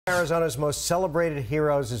Arizona's most celebrated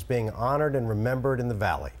heroes is being honored and remembered in the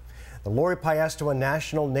Valley. The Lori Piestewa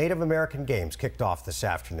National Native American Games kicked off this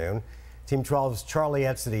afternoon. Team 12's Charlie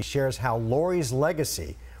Etzedy shares how Lori's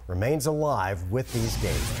legacy remains alive with these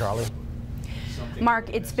games. Charlie? Mark,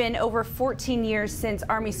 it's been over 14 years since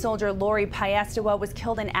Army soldier Lori Piestewa was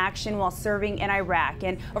killed in action while serving in Iraq.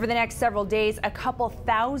 And over the next several days, a couple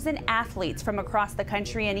thousand athletes from across the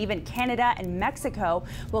country and even Canada and Mexico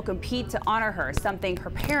will compete to honor her, something her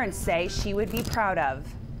parents say she would be proud of.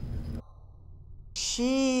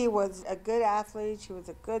 She was a good athlete. She was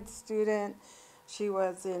a good student. She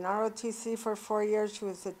was in ROTC for 4 years. She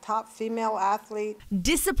was the top female athlete.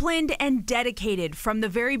 Disciplined and dedicated from the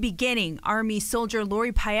very beginning, Army soldier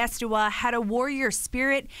Lori Piestewa had a warrior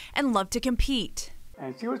spirit and loved to compete.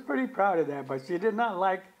 And she was pretty proud of that, but she did not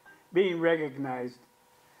like being recognized.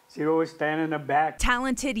 She'd always stand in the back.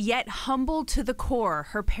 Talented yet humble to the core,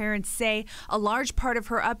 her parents say a large part of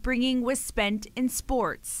her upbringing was spent in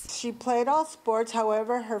sports. She played all sports.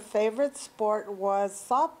 However, her favorite sport was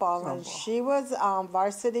softball. And she was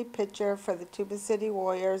varsity pitcher for the Tuba City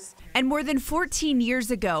Warriors. And more than 14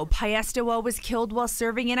 years ago, Piestewa was killed while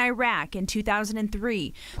serving in Iraq in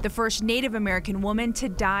 2003, the first Native American woman to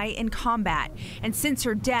die in combat. And since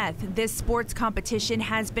her death, this sports competition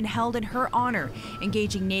has been held in her honor,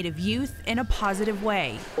 engaging Native youth in a positive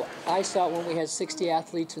way. I saw it when we had 60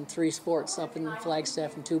 athletes in 3 sports up in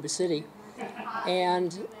Flagstaff and Tuba City.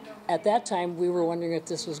 And at that time, we were wondering if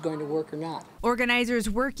this was going to work or not. Organizers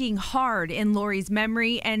working hard in Lori's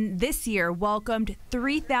memory, and this year welcomed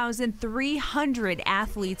 3,300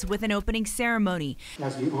 athletes with an opening ceremony.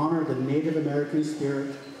 As we honor the Native American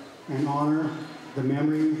spirit and honor the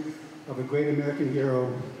memory of a great American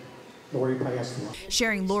hero, Lori Piestewa.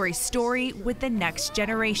 Sharing Lori's story with the next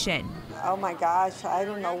generation. Oh my gosh, I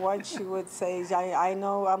don't know what she would say. I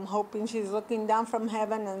know, I'm hoping she's looking down from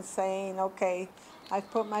heaven and saying, okay,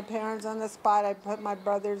 I've put my parents on the spot, I put my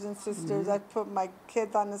brothers and sisters, I've put my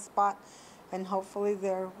kids on the spot, and hopefully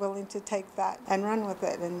they're willing to take that and run with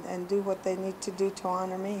it and do what they need to do to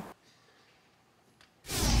honor me.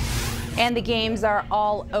 And the games are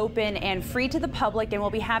all open and free to the public and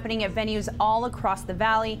will be happening at venues all across the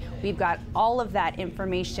Valley. We've got all of that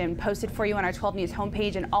information posted for you on our 12 News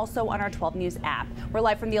homepage and also on our 12 News app. We're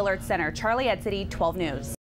live from the Alert Center. Charlie Etzedy, 12 News.